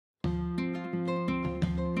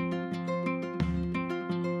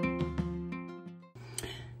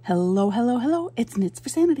Hello, hello, hello, it's Knits for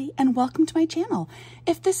Sanity and welcome to my channel.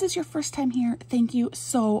 If this is your first time here, thank you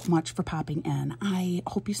so much for popping in. I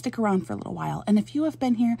hope you stick around for a little while. And if you have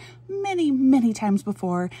been here many, many times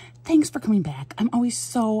before, thanks for coming back. I'm always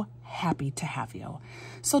so happy to have you.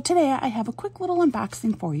 So today I have a quick little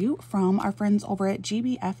unboxing for you from our friends over at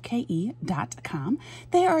GBFKE.com.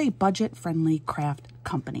 They are a budget-friendly craft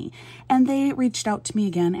company, and they reached out to me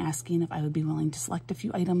again asking if I would be willing to select a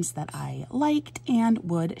few items that I liked and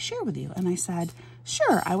would share with you. And I said,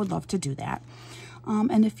 sure, I would love to do that.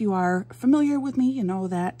 And if you are familiar with me, you know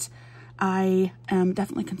that I am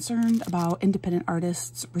definitely concerned about independent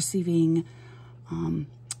artists receiving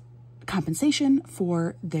compensation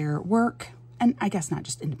for their work. And I guess not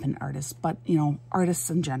just independent artists, but, you know,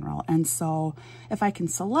 artists in general. And so if I can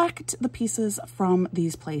select the pieces from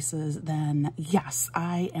these places, then yes,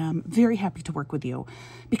 I am very happy to work with you,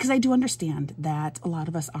 because I do understand that a lot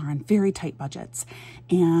of us are on very tight budgets.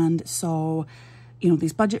 And so, you know,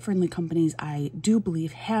 these budget-friendly companies, I do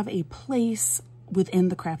believe, have a place within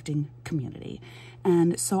the crafting community.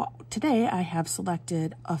 And so today I have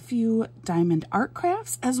selected a few diamond art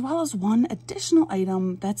crafts, as well as one additional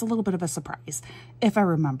item that's a little bit of a surprise, if I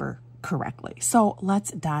remember correctly. So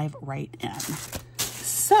let's dive right in.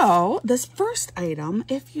 So this first item,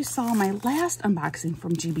 if you saw my last unboxing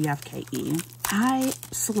from GBFKE, I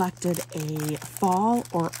selected a fall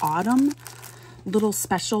or autumn little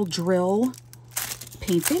special drill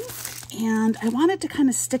painting. And I wanted to kind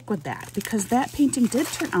of stick with that because that painting did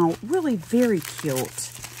turn out really very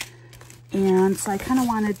cute. And so I kind of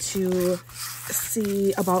wanted to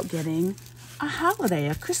see about getting a holiday,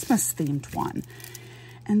 a Christmas themed one.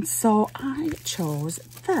 And so I chose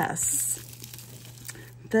this.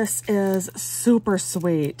 This is super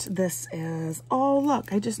sweet. This is, oh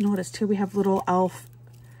look, I just noticed here we have little elf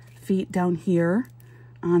feet down here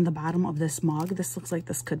on the bottom of this mug. This looks like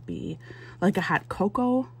this could be like a hot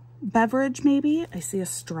cocoa beverage, maybe. I see a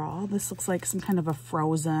straw. This looks like some kind of a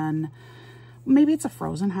frozen, maybe it's a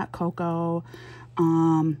frozen hot cocoa.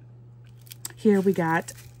 Here we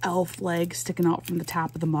got elf legs sticking out from the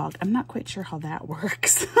top of the mug. I'm not quite sure how that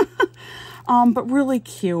works. But really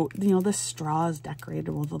cute. You know, this straw is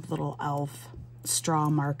decorated with a little elf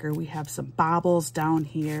straw marker. We have some baubles down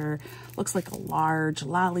here. Looks like a large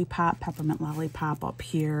lollipop, peppermint lollipop up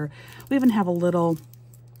here. We even have a little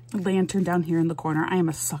lantern down here in the corner. I am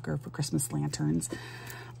a sucker for Christmas lanterns.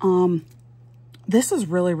 This is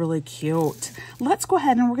really, really cute. Let's go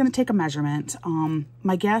ahead and we're going to take a measurement.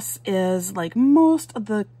 My guess is, like most of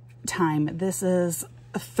the time, this is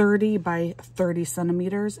 30 by 30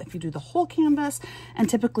 centimeters if you do the whole canvas, and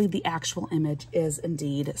typically the actual image is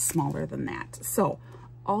indeed smaller than that. So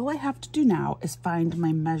all I have to do now is find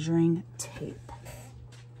my measuring tape,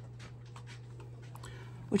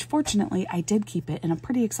 which fortunately I did keep it in a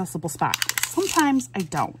pretty accessible spot. Sometimes I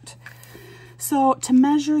don't. So to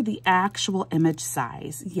measure the actual image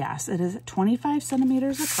size, yes, it is 25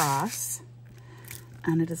 centimeters across,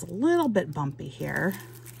 and it is a little bit bumpy here.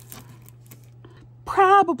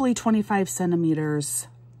 Probably 25 centimeters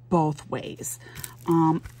both ways.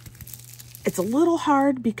 It's a little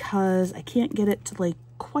hard because I can't get it to like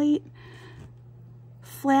quite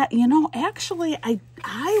flat. You know, actually I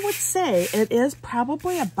would say it is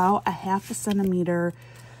probably about a half a centimeter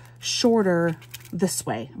shorter this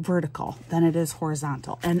way, vertical, than it is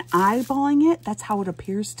horizontal. And eyeballing it, that's how it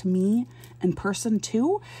appears to me in person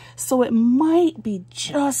too. So it might be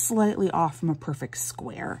just slightly off from a perfect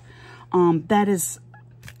square. That is,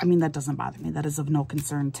 I mean, that doesn't bother me. That is of no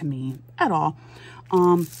concern to me at all.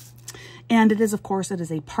 And it is, of course, it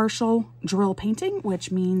is a partial drill painting,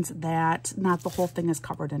 which means that not the whole thing is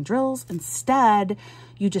covered in drills. Instead,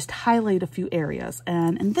 you just highlight a few areas.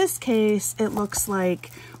 And in this case, it looks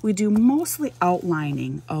like we do mostly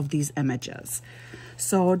outlining of these images.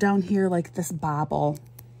 So down here, like this bauble,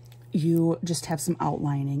 you just have some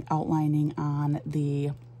outlining on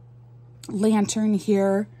the lantern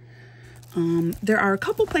here. There are a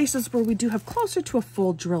couple places where we do have closer to a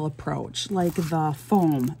full drill approach, like the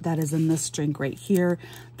foam that is in this drink right here.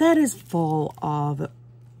 That is full of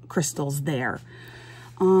crystals there.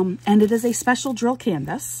 And it is a special drill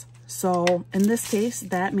canvas. So in this case,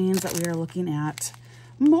 that means that we are looking at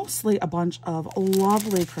mostly a bunch of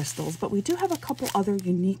lovely crystals, but we do have a couple other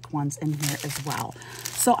unique ones in here as well.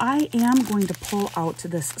 So I am going to pull out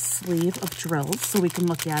this sleeve of drills so we can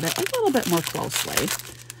look at it a little bit more closely.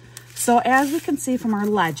 So as we can see from our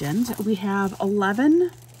legend, we have 11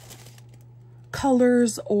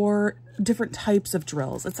 colors or different types of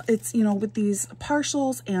drills. It's you know, with these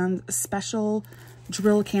partials and special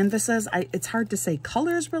drill canvases, it's hard to say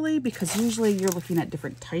colors really, because usually you're looking at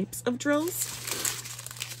different types of drills.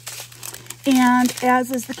 And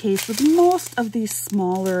as is the case with most of these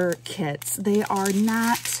smaller kits, they are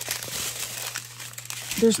not,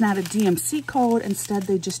 there's not a DMC code. Instead,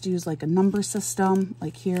 they just use like a number system,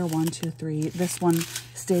 like here, 1, 2, 3. This one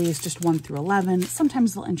stays just 1 through 11.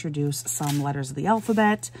 Sometimes they'll introduce some letters of the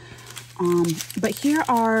alphabet. But here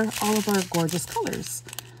are all of our gorgeous colors.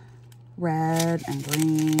 Red and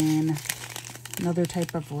green, another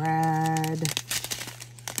type of red,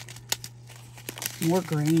 more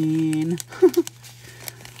green.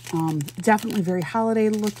 Definitely very holiday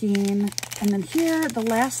looking. And then here, the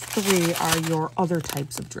last 3 are your other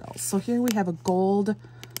types of drills. So here we have a gold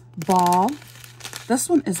ball. This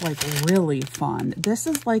one is like really fun. This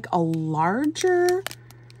is like a larger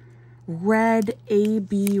red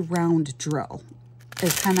AB round drill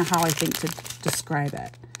is kind of how I think to describe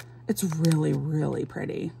it. It's really, really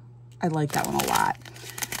pretty. I like that one a lot.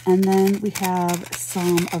 And then we have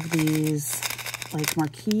some of these like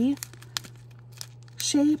marquee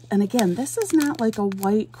shape. And again, this is not like a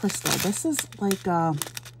white crystal. This is like a,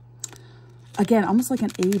 again, almost like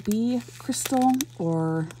an AB crystal,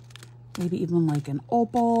 or maybe even like an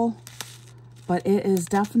opal, but it is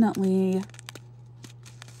definitely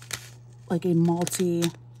like a multi,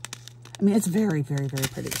 I mean, it's very, very, very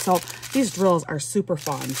pretty. So these drills are super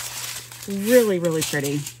fun. Really, really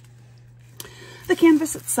pretty. The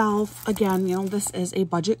canvas itself, again, you know, this is a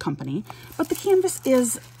budget company, but the canvas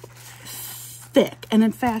is thick. And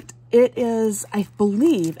in fact, it is, I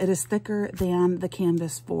believe it is thicker than the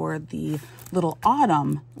canvas for the little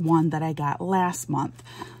autumn one that I got last month.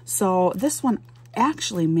 So this one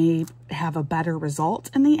actually may have a better result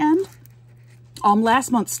in the end. Last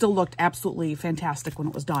month still looked absolutely fantastic when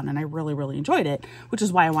it was done, and I really, really enjoyed it, which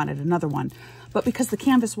is why I wanted another one. But because the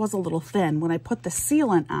canvas was a little thin, when I put the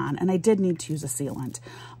sealant on, and I did need to use a sealant,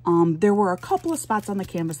 there were a couple of spots on the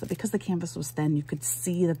canvas that because the canvas was thin, you could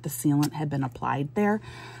see that the sealant had been applied there.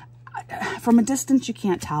 From a distance, you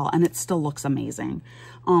can't tell, and it still looks amazing.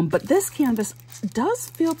 But this canvas does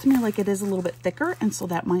feel to me like it is a little bit thicker, and so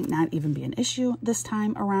that might not even be an issue this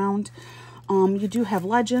time around. You do have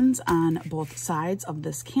legends on both sides of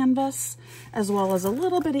this canvas, as well as a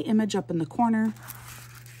little bitty image up in the corner.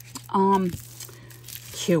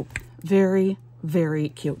 Cute. Very, very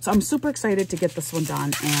cute. So I'm super excited to get this one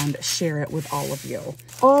done and share it with all of you.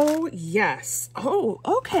 Oh, yes. Oh,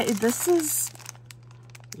 okay. This is,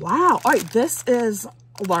 wow. All right, this is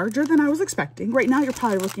larger than I was expecting. Right now, you're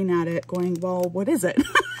probably looking at it going, well, what is it?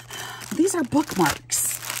 These are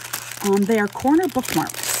bookmarks. They are corner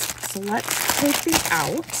bookmarks. So let's take these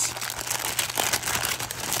out.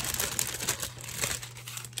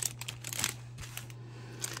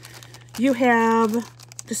 You have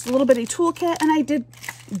just a little bitty toolkit, and I did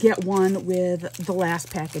get one with the last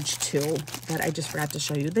package too that I just forgot to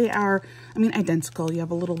show you. They are, I mean, identical. You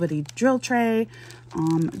have a little bitty drill tray,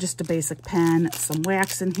 just a basic pen, some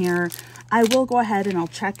wax in here. I will go ahead and I'll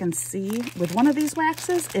check and see with one of these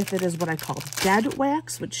waxes if it is what I call dead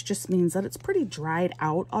wax, which just means that it's pretty dried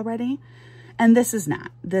out already. And this is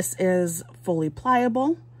not. This is fully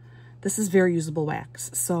pliable. This is very usable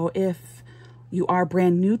wax. So if you are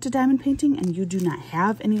brand new to diamond painting and you do not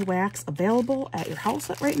have any wax available at your house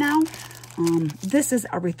right now, this is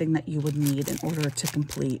everything that you would need in order to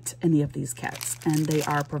complete any of these kits, and they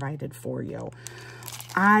are provided for you.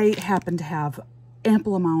 I happen to have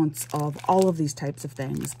ample amounts of all of these types of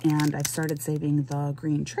things, and I've started saving the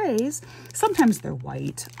green trays, sometimes they're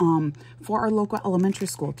white, for our local elementary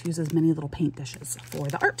school to use as many little paint dishes for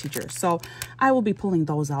the art teachers. So I will be pulling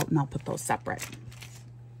those out, and I'll put those separate.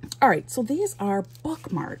 All right, so these are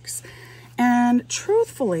bookmarks, and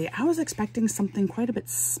truthfully, I was expecting something quite a bit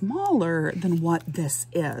smaller than what this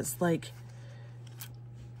is, like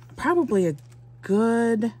probably a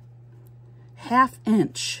good ½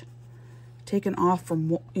 inch taken off from,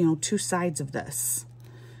 you know, 2 sides of this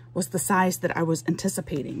was the size that I was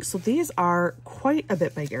anticipating. So these are quite a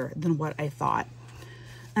bit bigger than what I thought.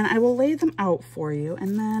 And I will lay them out for you,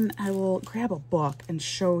 and then I will grab a book and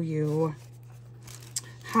show you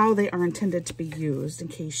how they are intended to be used in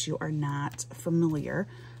case you are not familiar.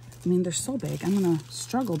 I mean, they're so big, I'm gonna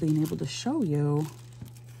struggle being able to show you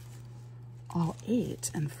all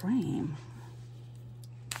 8 in frame.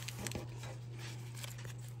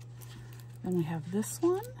 Then we have this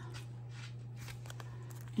one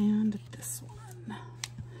and this one.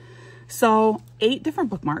 So 8 different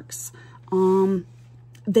bookmarks.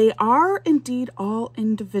 They are indeed all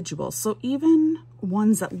individual. So even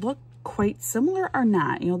ones that look quite similar are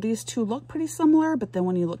not. You know, these two look pretty similar, but then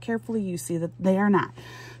when you look carefully, you see that they are not.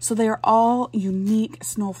 So they are all unique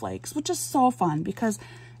snowflakes, which is so fun because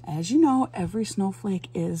As you know, every snowflake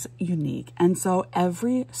is unique. And so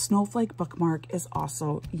every snowflake bookmark is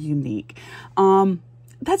also unique.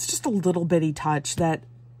 That's just a little bitty touch that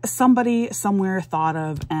somebody somewhere thought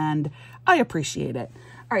of, and I appreciate it.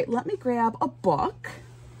 All right, let me grab a book.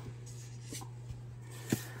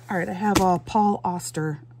 All right, I have a Paul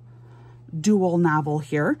Auster dual novel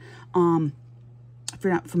here. If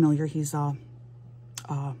you're not familiar, he's a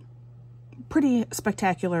pretty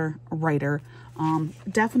spectacular writer.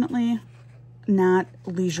 Definitely not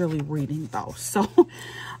leisurely reading though. So,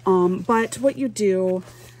 but what you do,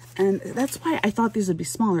 and that's why I thought these would be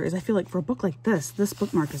smaller, is I feel like for a book like this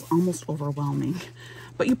bookmark is almost overwhelming.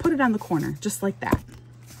 But you put it on the corner, just like that.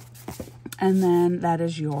 And then that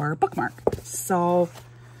is your bookmark. So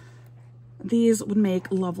these would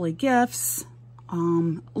make lovely gifts.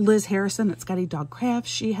 Liz Harrison at Scotty Dog Crafts,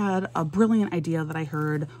 she had a brilliant idea that I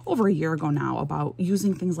heard over a year ago now about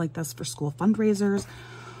using things like this for school fundraisers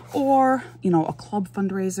or, you know, a club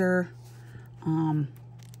fundraiser.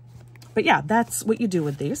 But yeah, that's what you do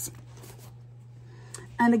with these.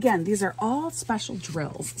 And again, these are all special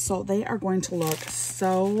drills, so they are going to look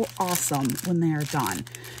so awesome when they are done.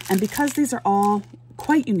 And because these are all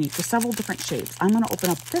quite unique with several different shapes, I'm going to open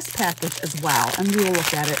up this package as well, and we will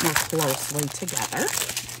look at it more closely together.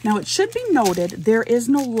 Now, it should be noted, there is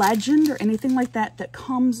no legend or anything like that that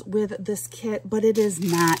comes with this kit, but it is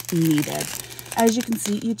not needed. As you can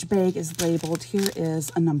see, each bag is labeled. Here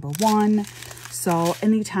is a number 1. So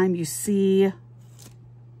anytime you see,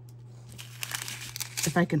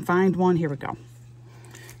 if I can find one, here we go.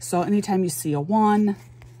 So anytime you see a 1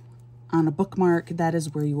 on a bookmark, that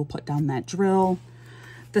is where you will put down that drill.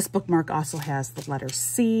 This bookmark also has the letter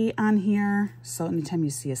C on here. So anytime you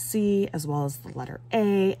see a C, as well as the letter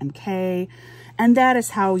A and K, and that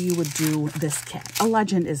is how you would do this kit. A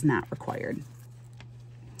legend is not required.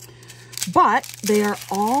 But they are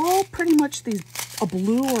all pretty much a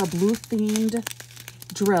blue or a blue themed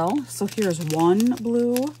drill. So here's one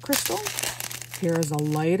blue crystal. Here is a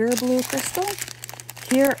lighter blue crystal.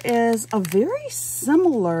 Here is a very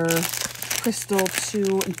similar crystal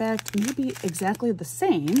to, in fact, maybe exactly the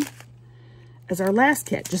same as our last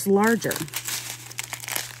kit, just larger.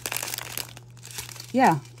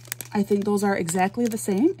 Yeah, I think those are exactly the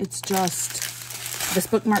same. It's just this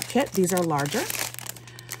bookmark kit. These are larger.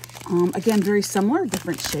 Again, very similar,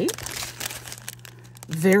 different shape.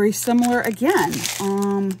 Very similar again.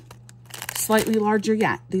 Slightly larger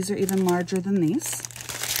yet. These are even larger than these.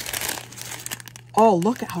 Oh,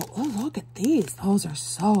 look at these. Those are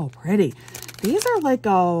so pretty. These are like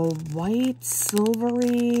a white,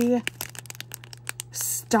 silvery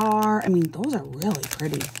star. I mean, those are really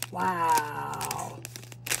pretty. Wow.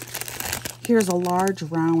 Here's a large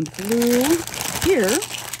round blue. Here,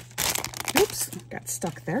 oops, got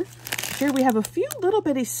stuck there. Here we have a few little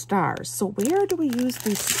bitty stars. So where do we use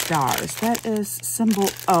these stars? That is symbol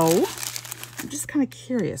O. I'm just kind of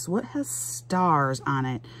curious, what has stars on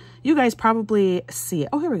it? You guys probably see it.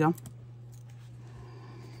 Oh, here we go.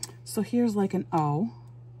 So here's like an O.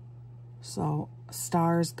 So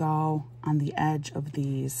stars go on the edge of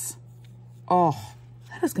these. Oh,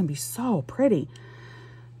 that is going to be so pretty.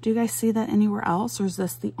 Do you guys see that anywhere else, or is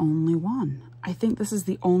this the only one? I think this is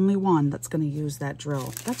the only one that's going to use that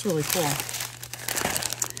drill. That's really cool.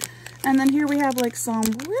 And then here we have like some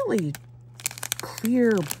really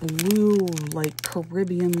clear blue, like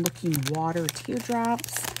Caribbean looking water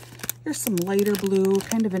teardrops. Here's some lighter blue,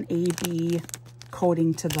 kind of an AB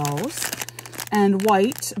coating to those. And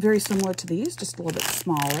white, very similar to these, just a little bit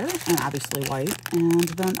smaller, and obviously white. And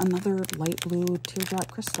then another light blue teardrop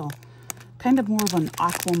crystal. Kind of more of an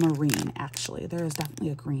aquamarine, actually. There is definitely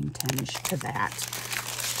a green tinge to that.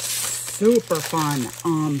 Super fun.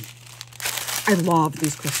 I love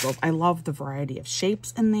these crystals. I love the variety of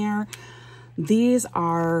shapes in there. These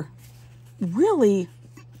are really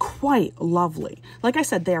quite lovely. Like I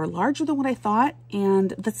said, they are larger than what I thought,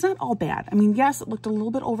 and that's not all bad. I mean, yes, it looked a little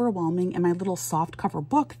bit overwhelming in my little soft cover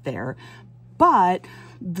book there, but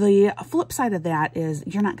the flip side of that is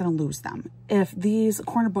you're not going to lose them. If these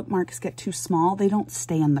corner bookmarks get too small, they don't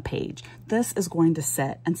stay on the page. This is going to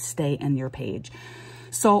sit and stay in your page.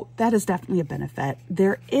 So that is definitely a benefit.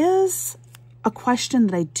 There is a question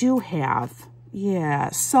that I do have. Yeah,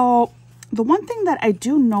 so the one thing that I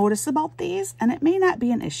do notice about these, and it may not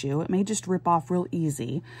be an issue, it may just rip off real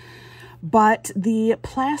easy, but the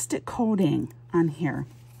plastic coating on here,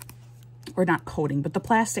 or not coating, but the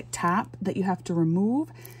plastic top that you have to remove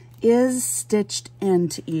is stitched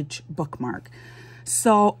into each bookmark.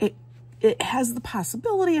 So it has the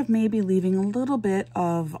possibility of maybe leaving a little bit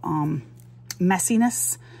of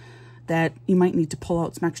messiness that you might need to pull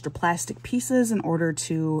out some extra plastic pieces in order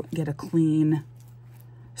to get a clean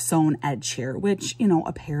sewn edge here, which, you know,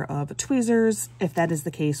 a pair of tweezers, if that is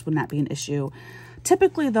the case, would not be an issue.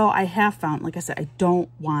 Typically, though, I have found, like I said, I don't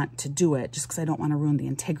want to do it just because I don't want to ruin the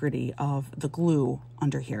integrity of the glue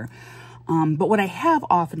under here. But what I have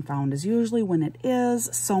often found is usually when it is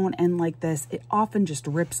sewn in like this, it often just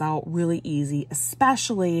rips out really easy,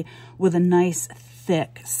 especially with a nice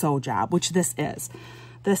thick sew job, which this is.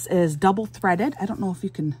 This is double threaded. I don't know if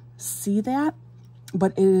you can see that,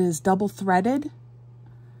 but it is double threaded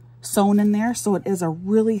sewn in there. So it is a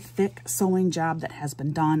really thick sewing job that has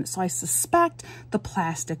been done. So I suspect the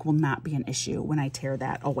plastic will not be an issue when I tear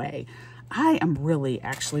that away. I am really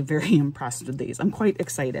actually very impressed with these. I'm quite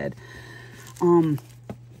excited.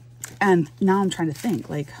 And now I'm trying to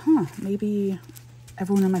think like, maybe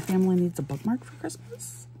everyone in my family needs a bookmark for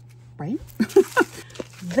Christmas, right?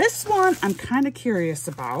 This one I'm kind of curious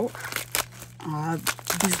about.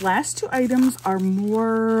 These last two items are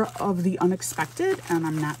more of the unexpected, and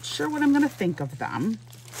I'm not sure what I'm going to think of them.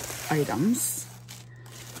 Items.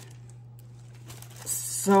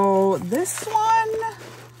 So this one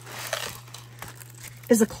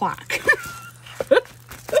is a clock.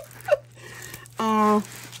 Let's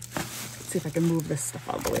see if I can move this stuff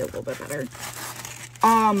out of the way a little bit better.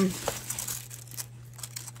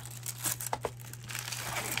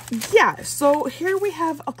 Yeah, so here we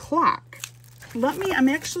have a clock. I'm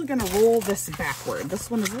actually going to roll this backward. This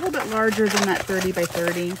one is a little bit larger than that 30 by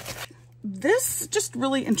 30. This just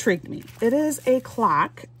really intrigued me. It is a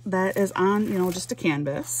clock that is on, you know, just a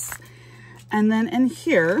canvas. And then in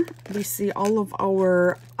here, we see all of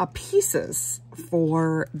our pieces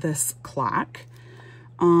for this clock.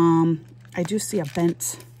 I do see a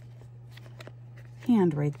bent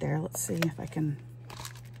hand right there. Let's see if I can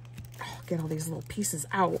get all these little pieces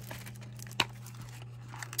out.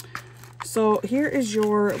 So here is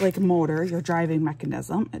your like motor, your driving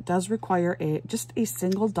mechanism. It does require just a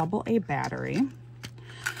single AA battery.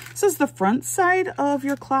 This is the front side of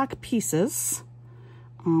your clock pieces.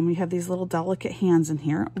 You have these little delicate hands in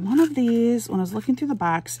here. One of these, when I was looking through the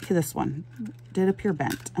box, this one did appear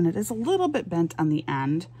bent, and it is a little bit bent on the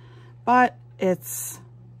end, but it's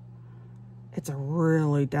a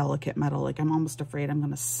really delicate metal. Like I'm almost afraid I'm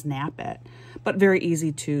going to snap it, but very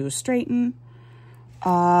easy to straighten.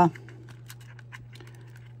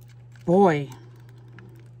 Boy.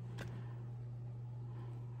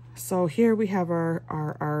 So here we have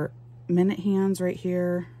our minute hands right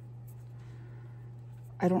here.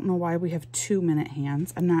 I don't know why we have 2 minute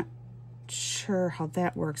hands. I'm not sure how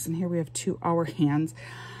that works. And here we have 2 hour hands.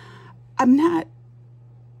 I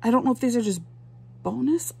don't know if these are just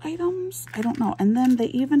bonus items. I don't know. And then they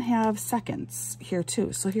even have seconds here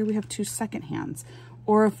too. So here we have 2 second hands.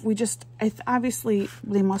 Or if we just, obviously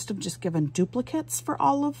they must have just given duplicates for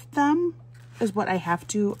all of them, is what I have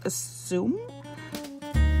to assume.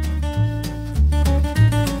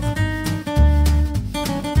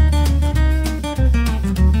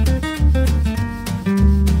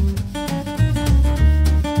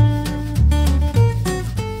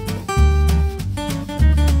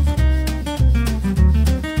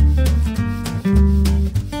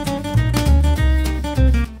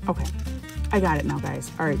 I got it now,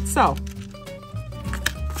 guys. All right, so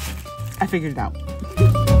I figured it out.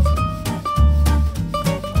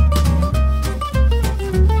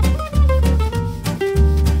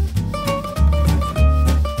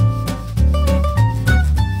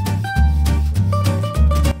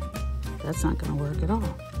 That's not going to work at all.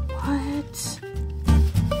 What?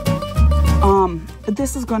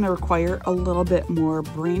 This is going to require a little bit more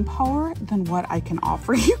brain power than what I can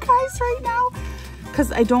offer you guys right now.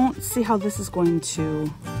 Because I don't see how this is going to,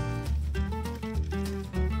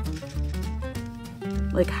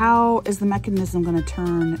 like, how is the mechanism going to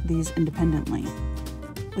turn these independently?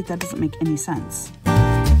 Like, that doesn't make any sense.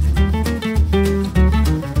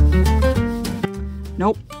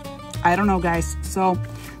 Nope. I don't know, guys. So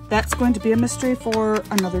that's going to be a mystery for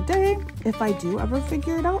another day. If I do ever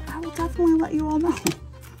figure it out, I will definitely let you all know.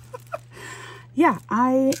 Yeah,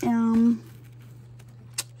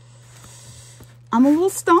 I'm a little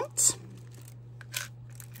stumped,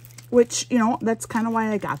 which, you know, that's kind of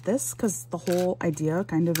why I got this, because the whole idea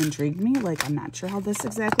kind of intrigued me. Like, I'm not sure how this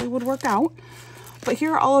exactly would work out. But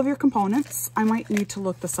here are all of your components. I might need to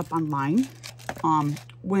look this up online.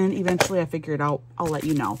 When eventually I figure it out, I'll let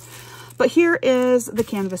you know. But here is the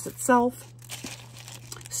canvas itself.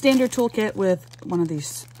 Standard toolkit with one of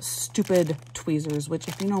these stupid tweezers, which,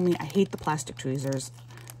 if you know me, I hate the plastic tweezers.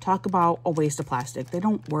 Talk about a waste of plastic. They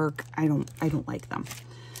don't work. I don't like them.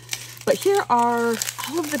 But here are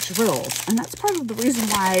all of the drills, and that's part of the reason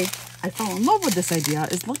why I fell in love with this idea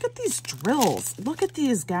is look at these drills. Look at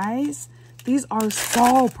these, guys. These are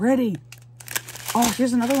so pretty. Oh,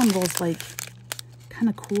 here's another one of those like kind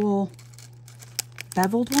of cool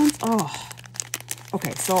beveled ones. Oh,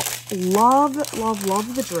 okay. So love, love,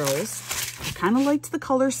 love the drills. I kind of liked the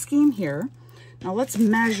color scheme here. Now let's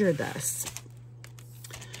measure this,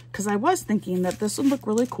 because I was thinking that this would look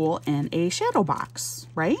really cool in a shadow box,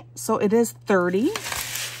 right? So it is 30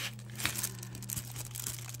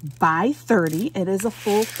 by 30. It is a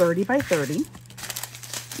full 30 by 30.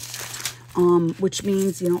 Which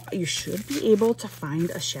means, you know, you should be able to find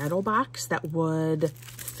a shadow box that would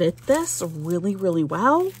fit this really, really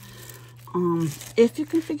well. If you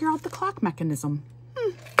can figure out the clock mechanism.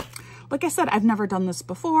 Like I said, I've never done this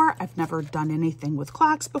before. I've never done anything with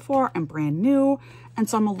clocks before. I'm brand new. And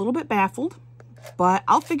so I'm a little bit baffled, but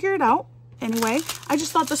I'll figure it out. Anyway, I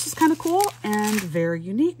just thought this was kind of cool and very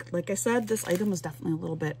unique. Like I said, this item was definitely a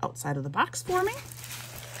little bit outside of the box for me,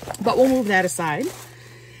 but we'll move that aside.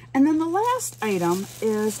 And then the last item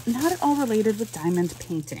is not at all related with diamond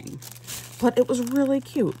painting, but it was really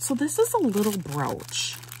cute. So this is a little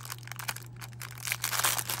brooch.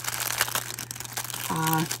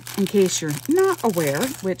 In case you're not aware,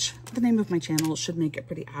 which the name of my channel should make it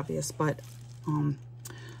pretty obvious, but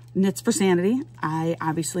Knits for Sanity. I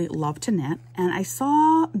obviously love to knit, and I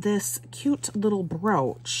saw this cute little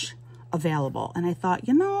brooch available, and I thought,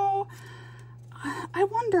 you know, I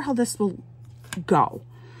wonder how this will go.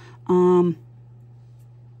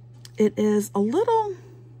 It is a little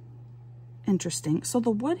interesting. So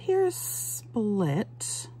the wood here is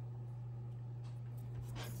split,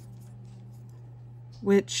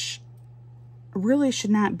 which really should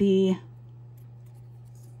not be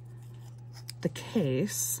the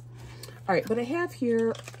case. All right, but I have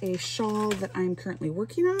here a shawl that I'm currently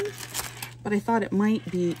working on, but I thought it might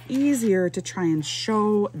be easier to try and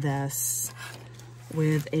show this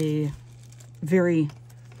with a very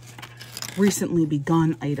recently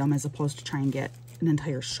begun item as opposed to try and get an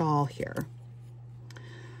entire shawl here.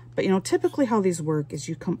 But you know, typically how these work is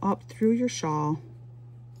you come up through your shawl.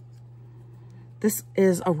 This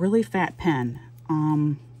is a really fat pen.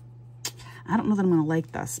 I don't know that I'm going to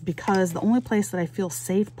like this, because the only place that I feel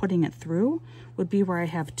safe putting it through would be where I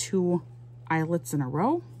have 2 eyelets in a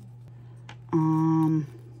row.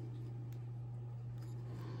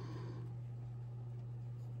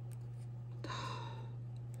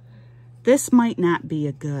 This might not be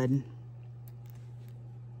a good,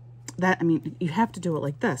 I mean, you have to do it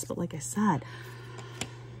like this, but like I said,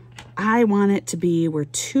 I want it to be where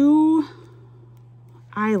 2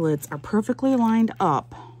 eyelets are perfectly lined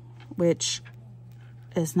up, which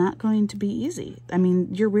is not going to be easy. I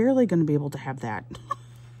mean, you're rarely going to be able to have that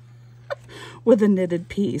with a knitted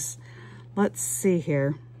piece. Let's see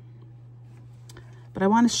here. But I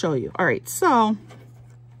want to show you. All right, so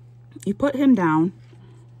you put him down,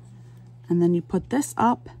 and then you put this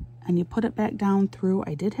up, and you put it back down through.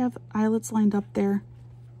 I did have eyelets lined up there.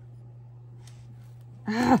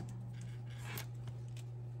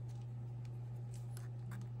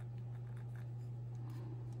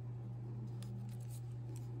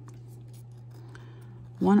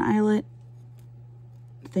 One eyelet,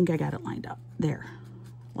 I think I got it lined up there,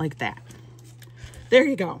 like that. There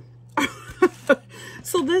you go.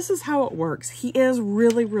 So this is how it works. He is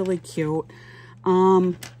really, really cute.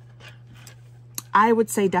 I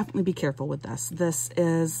would say definitely be careful with this.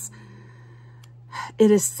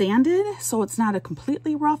 It is sanded, so it's not a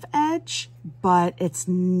completely rough edge, but it's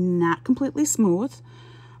not completely smooth.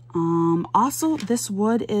 Also, this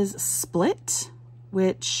wood is split,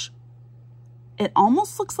 which it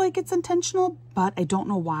almost looks like it's intentional, but I don't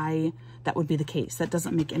know why that would be the case. That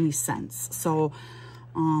doesn't make any sense. So,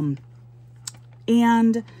 and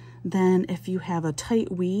then if you have a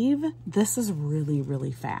tight weave, this is really,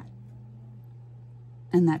 really fat,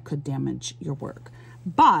 and that could damage your work.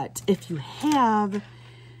 But if you have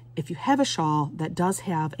a shawl that does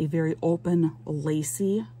have a very open,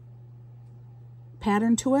 lacy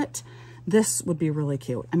pattern to it, this would be really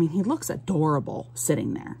cute. I mean, he looks adorable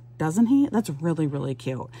sitting there, doesn't he? That's really, really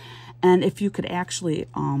cute. And if you could actually,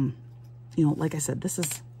 you know, like I said, this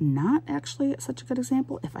is not actually such a good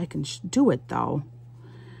example. If I can do it though,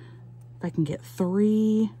 if I can get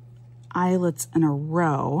 3 eyelets in a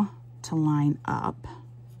row to line up,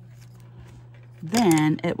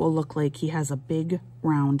 then it will look like he has a big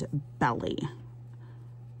round belly.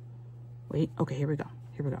 Wait, okay, here we go.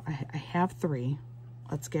 Here we go. I have 3.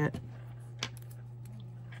 Let's get...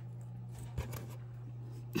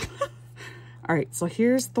 All right, so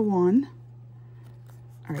here's the one.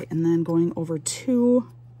 All right, and then going over 2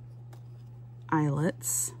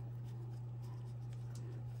 eyelets.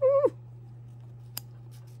 Ooh.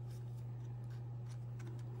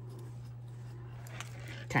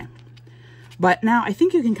 Okay. But now I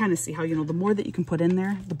think you can kind of see how, you know, the more that you can put in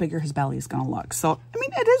there, the bigger his belly is going to look. So, I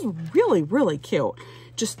mean, it is really, really cute.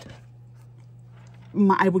 Just,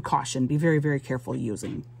 I would caution, be very, very careful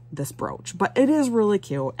using this brooch. But it is really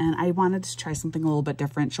cute, and I wanted to try something a little bit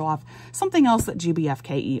different, show off something else that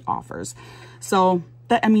GBFKE offers. So,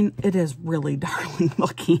 that, I mean, it is really darling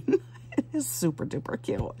looking. It is super duper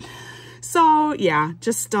cute. So, yeah,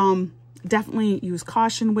 just definitely use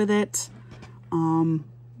caution with it.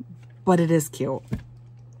 But it is cute.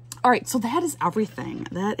 All right, so that is everything.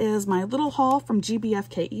 That is my little haul from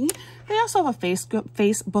GBFKE. They also have a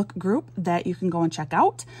Facebook group that you can go and check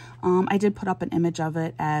out. I did put up an image of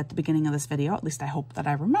it at the beginning of this video. At least I hope that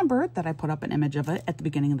I remembered that I put up an image of it at the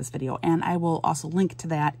beginning of this video. And I will also link to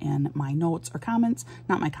that in my notes or comments.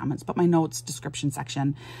 Not my comments, but my notes description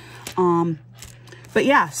section. But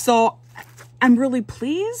yeah, so I'm really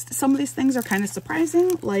pleased. Some of these things are kind of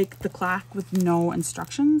surprising, like the clock with no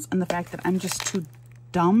instructions and the fact that I'm just too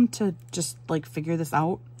dumb to just like figure this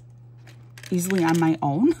out easily on my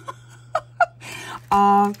own.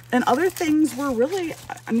 And other things were really,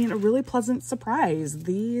 I mean, a really pleasant surprise.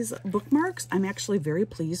 These bookmarks I'm actually very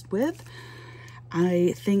pleased with.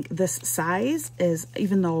 I think this size is,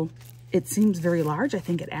 even though it seems very large, I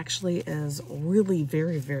think it actually is really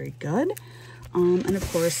very, very good. And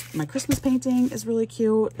of course, my Christmas painting is really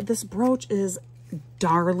cute. This brooch is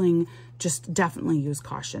darling. Just definitely use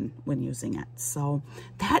caution when using it. So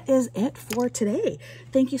that is it for today.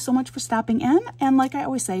 Thank you so much for stopping in. And like I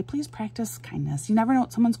always say, please practice kindness. You never know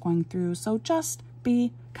what someone's going through, so just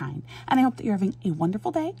be kind. And I hope that you're having a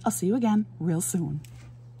wonderful day. I'll see you again real soon.